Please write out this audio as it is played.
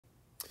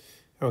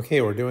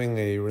Okay, we're doing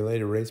a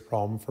related rates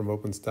problem from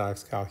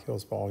Openstax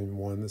Calculus Volume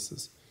 1. This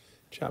is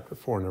Chapter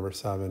 4, Number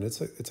 7.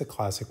 It's a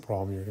classic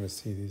problem. You're going to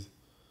see these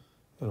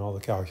in all the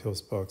calculus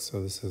books.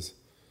 So this is,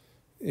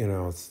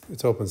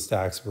 it's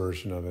Openstax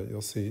version of it.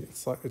 You'll see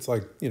it's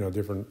like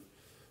different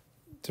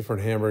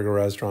hamburger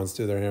restaurants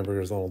do their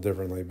hamburgers a little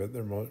differently, but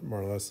they're more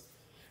or less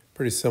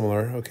pretty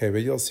similar. Okay,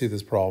 but you'll see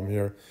this problem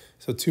here.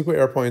 So two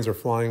airplanes are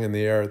flying in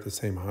the air at the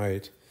same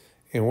height,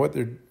 and what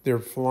they're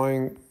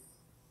flying.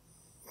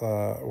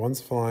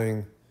 One's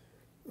flying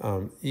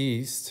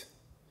east,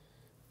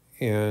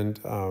 and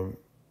call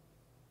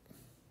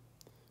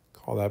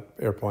that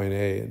airplane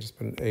A, and just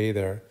put an A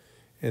there.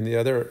 And the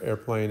other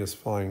airplane is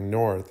flying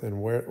north, and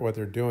what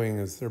they're doing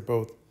is they're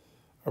both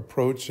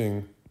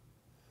approaching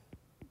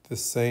the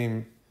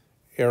same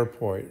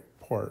airport.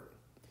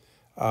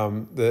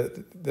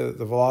 The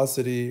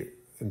velocity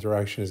and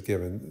direction is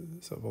given,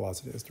 so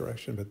velocity is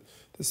direction, but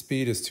the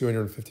speed is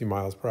 250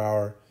 miles per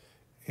hour,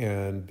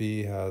 and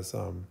B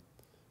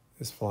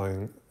is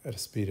flying at a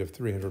speed of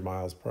 300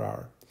 miles per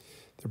hour.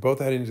 They're both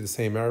heading to the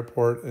same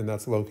airport, and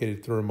that's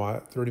located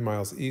 30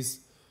 miles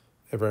east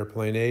of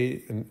airplane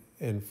A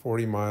and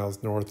 40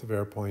 miles north of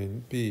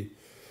airplane B.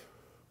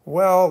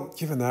 Well,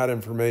 given that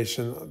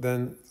information,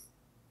 then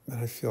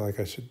I feel like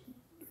I should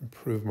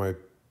improve my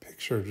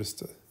picture just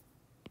to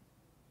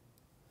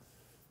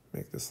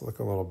make this look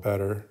a little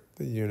better,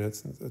 the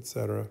units,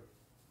 etc.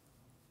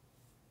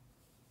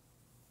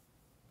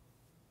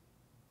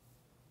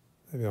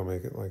 Maybe I'll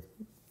make it like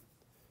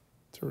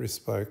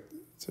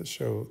to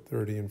show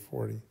 30 and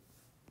 40.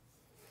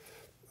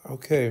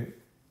 Okay,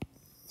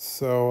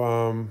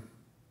 so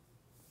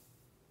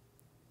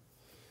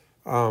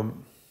what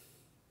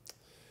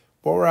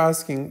we're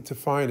asking to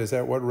find is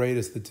at what rate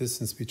is the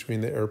distance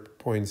between the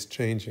airplanes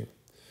changing.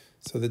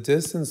 So the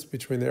distance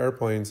between the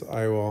airplanes,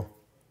 I'll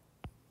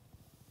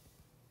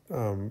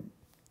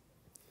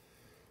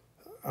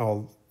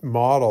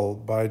model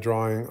by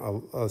drawing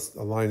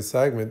a line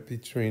segment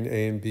between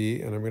A and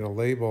B, and I'm going to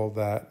label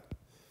that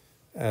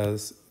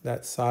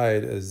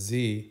side as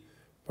Z,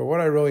 but what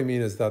I really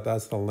mean is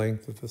that's the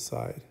length of the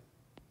side.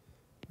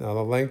 Now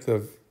the length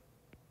of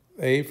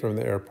A from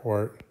the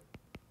airport,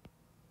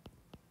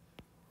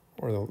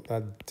 or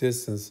that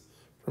distance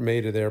from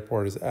A to the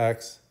airport, is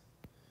X,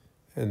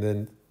 and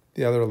then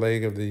the other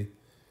leg of the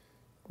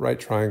right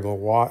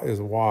triangle is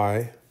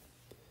Y.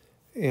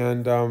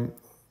 And all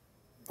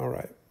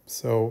right,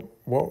 so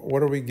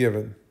what are we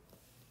given?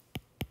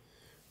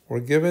 We're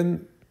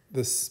given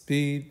the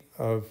speed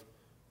of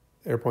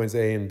airplanes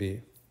A and B.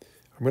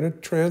 I'm going to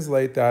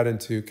translate that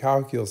into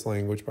calculus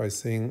language by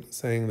saying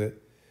that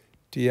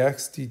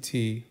dx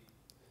dt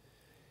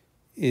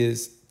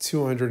is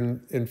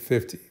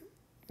 250.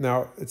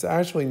 Now, it's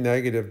actually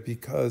negative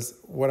because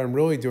what I'm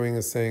really doing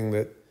is saying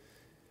that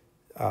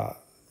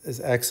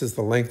x is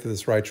the length of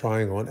this right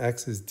triangle and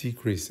x is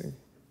decreasing.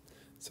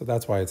 So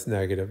that's why it's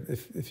negative.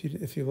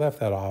 If you left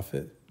that off,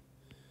 it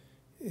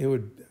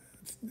would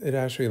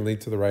actually lead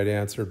to the right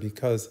answer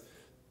because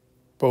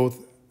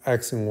both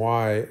X and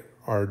Y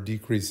are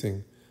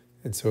decreasing,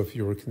 and so if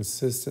you were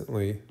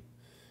consistently,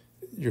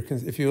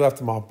 if you left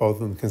them off, both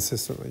of them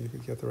consistently, you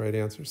could get the right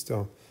answer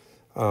still.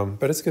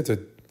 But it's good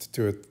to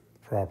do it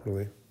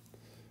properly.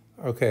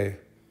 Okay,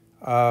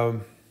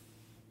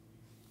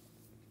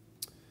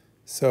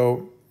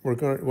 so we're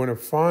going to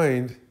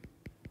find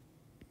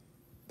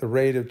the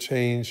rate of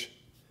change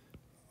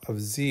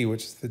of Z,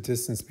 which is the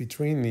distance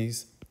between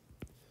these,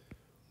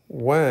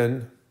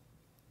 when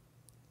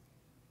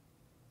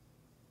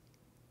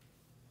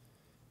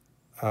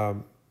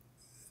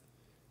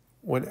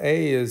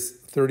A is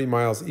 30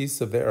 miles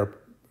east of the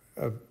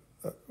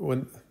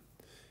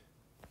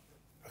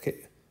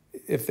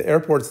if the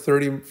airport's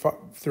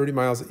 30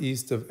 miles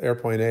east of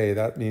airplane A,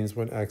 that means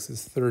when X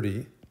is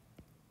 30.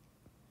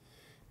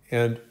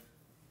 And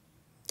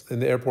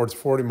the airport's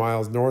 40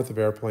 miles north of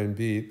airplane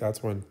B,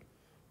 that's when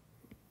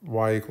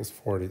Y equals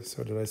 40.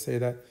 So did I say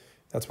that?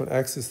 That's when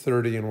X is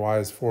 30 and Y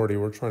is 40.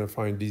 We're trying to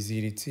find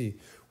dz dt.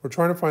 We're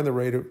trying to find the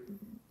rate at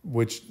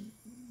which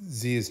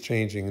Z is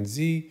changing. And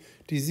dz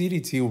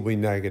dt will be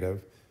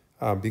negative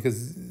because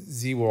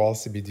Z will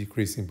also be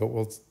decreasing, but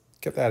we'll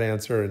get that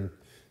answer and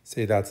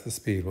say that's the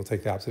speed. We'll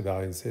take the absolute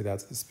value and say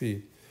that's the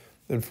speed.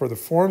 And for the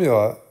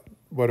formula,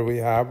 what do we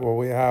have? Well,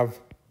 we have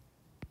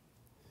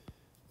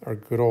our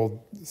good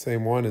old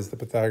same one is the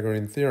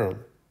Pythagorean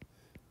theorem.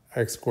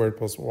 X squared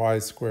plus Y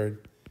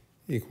squared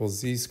equals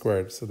Z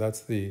squared. So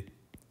that's the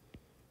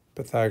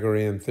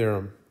Pythagorean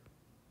theorem.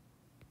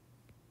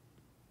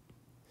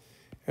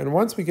 And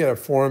once we get a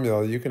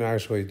formula, you can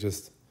actually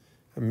just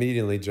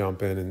immediately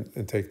jump in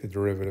and take the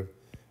derivative.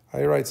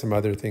 I write some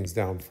other things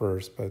down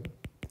first, but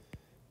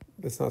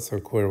it's not so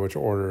clear which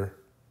order.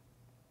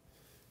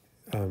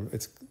 I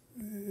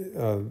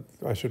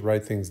should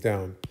write things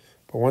down.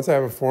 But once I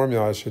have a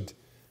formula,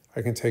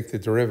 I can take the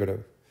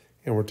derivative.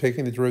 And we're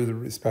taking the derivative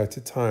with respect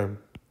to time.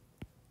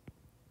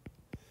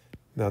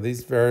 Now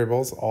these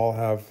variables all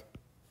have,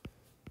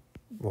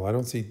 well, I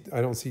don't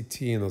see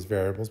t in those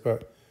variables,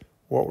 but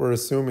what we're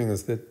assuming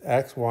is that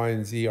x, y,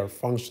 and z are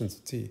functions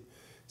of t.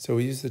 So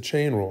we use the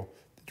chain rule.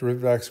 The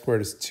derivative of x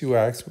squared is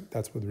 2x,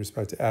 that's with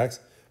respect to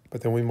x,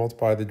 but then we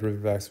multiply the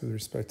derivative of x with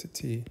respect to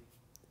t,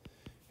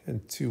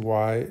 and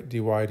 2y dy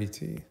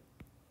dt.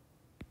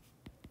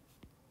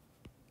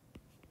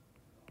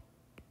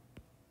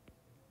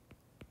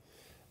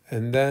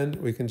 And then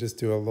we can just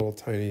do a little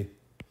tiny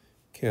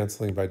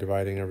canceling by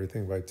dividing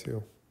everything by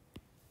 2.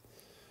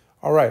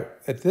 All right,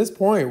 at this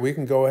point, we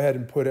can go ahead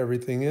and put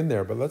everything in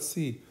there, but let's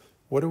see,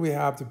 what do we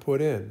have to put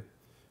in?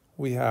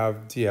 We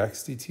have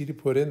dx dt to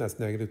put in, that's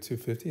negative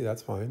 250,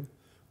 that's fine.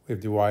 We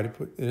have dy to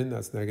put in,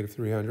 that's negative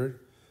 300.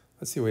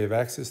 Let's see, we have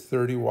x is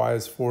 30, y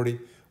is 40.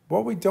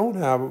 What we don't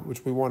have,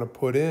 which we want to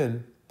put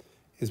in,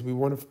 is we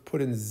want to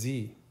put in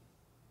z.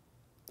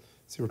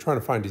 See, we're trying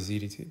to find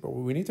dz dt, but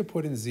we need to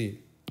put in z.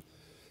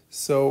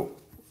 So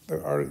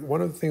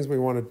one of the things we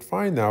want to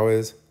find now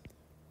is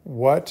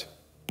what,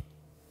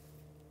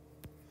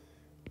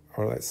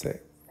 or let's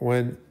say,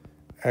 when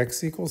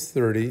x equals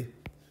 30,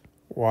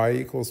 y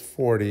equals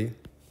 40,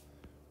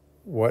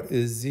 what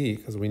is z?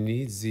 Because we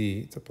need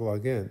z to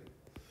plug in.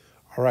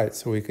 All right,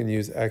 so we can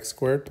use x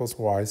squared plus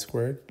y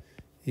squared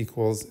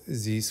equals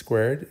z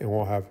squared, and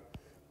we'll have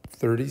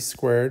 30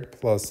 squared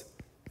plus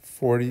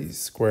 40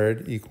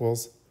 squared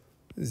equals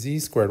z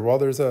squared. Well,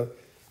 there's a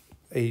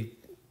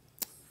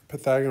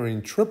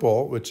Pythagorean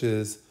triple, which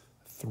is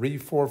 3,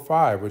 4,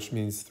 5, which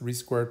means 3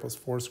 squared plus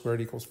 4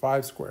 squared equals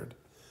 5 squared.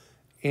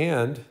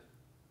 And,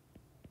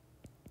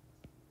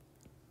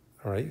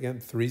 all right, again,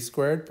 3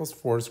 squared plus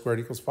 4 squared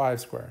equals 5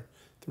 squared.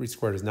 3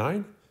 squared is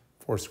 9,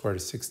 4 squared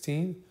is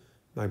 16,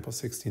 9 plus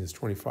 16 is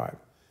 25.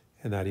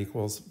 And that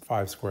equals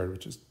 5 squared,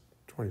 which is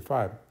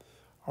 25.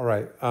 All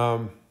right,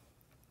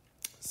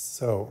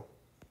 so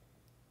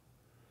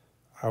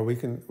we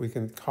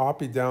can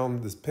copy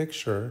down this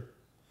picture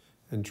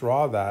and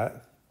draw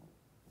that.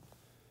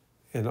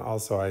 And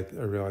also, I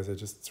realized I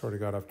just sort of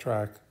got off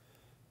track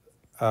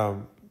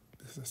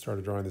because I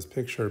started drawing this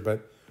picture.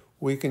 But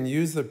we can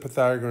use the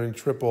Pythagorean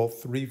triple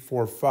 3,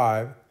 4,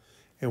 5.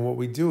 And what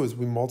we do is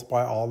we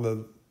multiply all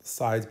the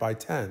sides by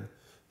 10.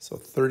 So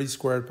 30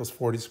 squared plus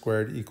 40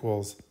 squared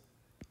equals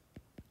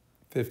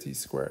 50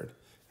 squared.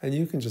 And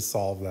you can just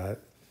solve that.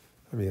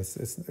 I mean,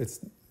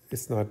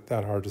 it's not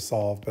that hard to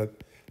solve.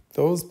 But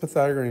those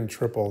Pythagorean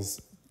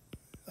triples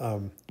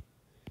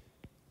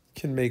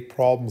can make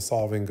problem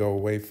solving go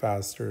way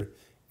faster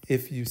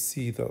if you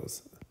see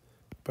those.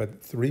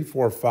 But 3,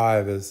 4,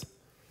 5 is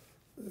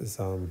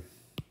a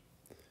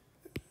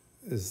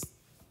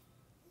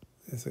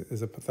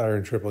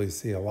Pythagorean triple you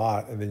see a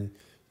lot, and then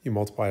you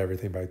multiply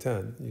everything by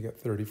 10. You get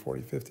 30,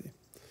 40, 50.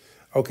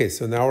 Okay,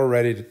 so now we're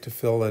ready to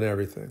fill in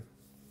everything.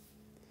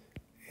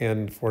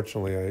 And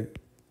fortunately, I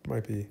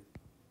might be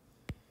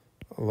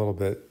a little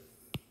bit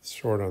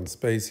short on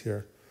space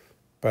here,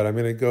 but I'm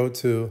going to go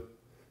to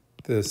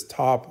this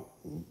top,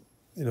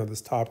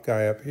 this top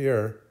guy up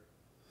here.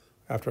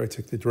 After I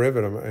took the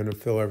derivative, I'm going to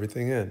fill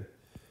everything in.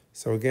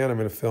 So again, I'm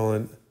going to fill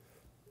in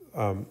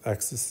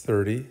x is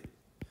 30.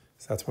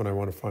 So that's when I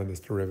want to find this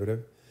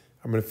derivative.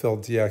 I'm going to fill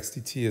dx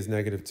dt as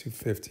negative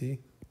 250.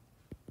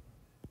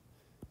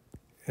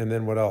 And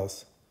then what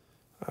else?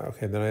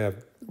 Okay, then I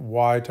have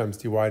y times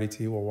dy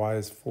dt. Well, y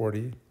is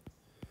 40.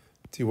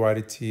 dy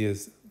dt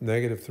is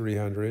negative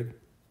 300.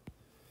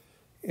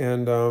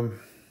 And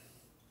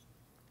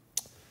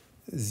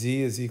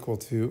z is equal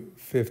to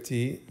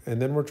 50,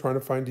 and then we're trying to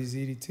find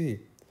dz dt.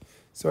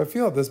 So I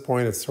feel at this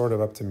point it's sort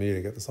of up to me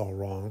to get this all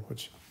wrong,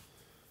 which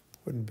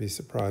wouldn't be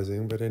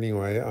surprising. But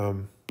anyway,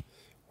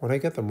 when I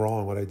get them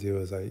wrong, what I do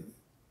is I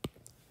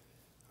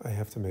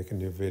have to make a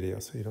new video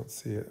so you don't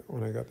see it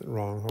when I got it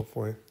wrong,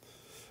 hopefully.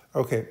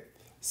 Okay,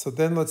 so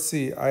then let's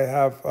see. I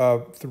have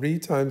 3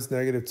 times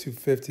negative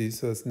 250,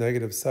 so that's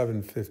negative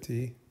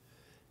 750.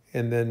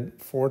 And then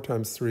 4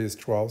 times 3 is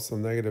 12, so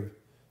negative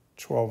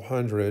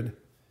 1200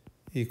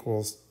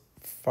 equals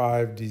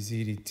 5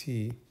 dz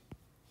dt.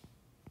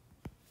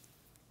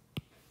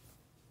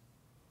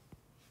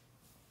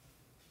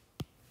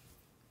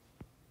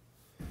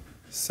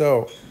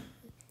 So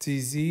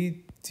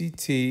dz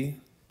dt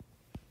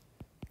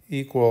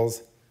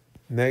equals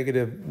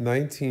negative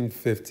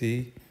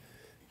 1950.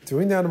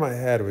 Doing that in my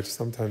head, which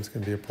sometimes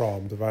can be a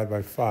problem, divide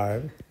by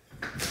 5.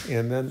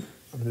 And then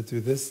I'm going to do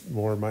this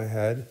more in my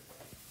head.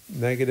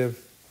 Negative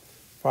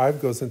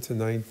 5 goes into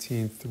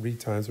 19 3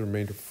 times,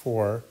 remainder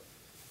 4.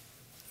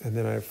 And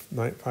then I have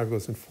 5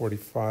 goes in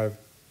 45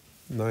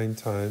 9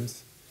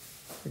 times.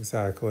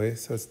 Exactly.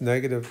 So it's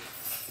negative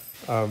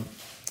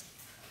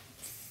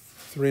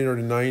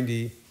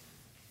 390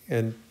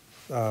 and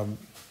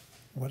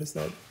what is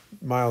that?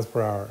 Miles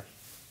per hour.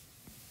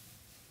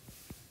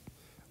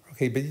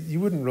 Okay, but you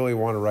wouldn't really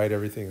want to write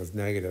everything as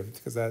negative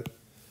because that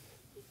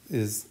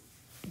is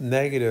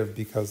negative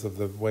because of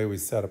the way we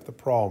set up the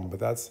problem, but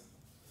that's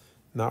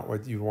not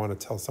what you want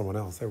to tell someone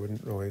else. They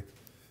wouldn't really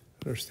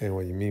understand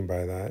what you mean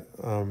by that.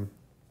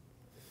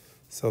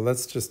 So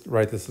let's just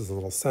write this as a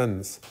little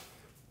sentence.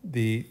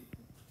 The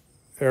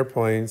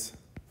airplanes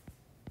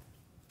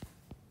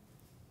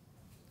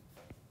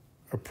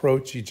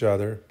approach each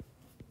other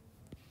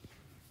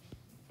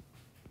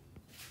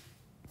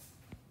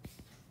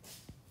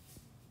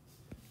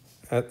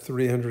at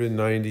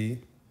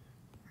 390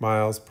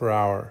 miles per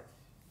hour.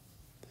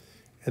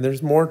 And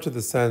there's more to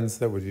the sentence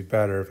that would be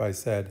better if I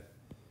said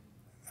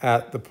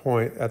at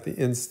the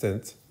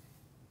instant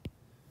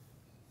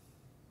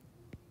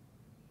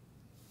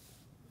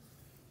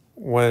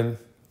when,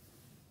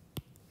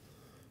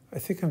 I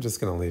think I'm just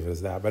going to leave it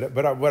as that. But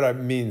what it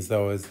means,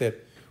 though, is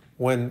that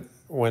when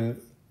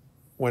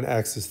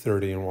x is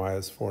 30 and y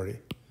is 40.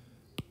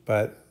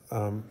 But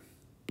I'll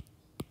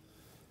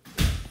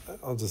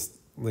just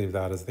leave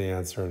that as the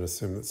answer and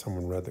assume that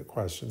someone read the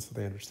question so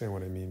they understand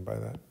what I mean by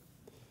that.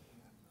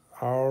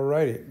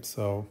 Alrighty,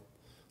 so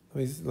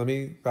let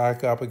me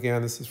back up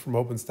again. This is from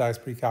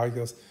Openstax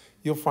Pre-Calculus.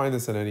 You'll find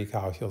this in any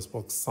calculus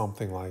book,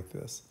 something like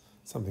this,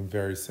 something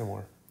very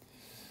similar.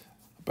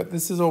 But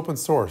this is open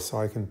source, so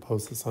I can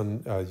post this on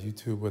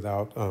YouTube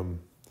without,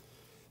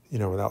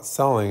 without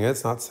selling it.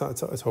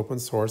 It's open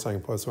source. I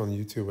can post it on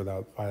YouTube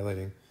without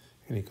violating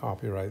any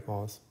copyright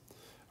laws.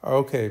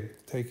 Okay,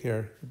 take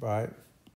care. Bye.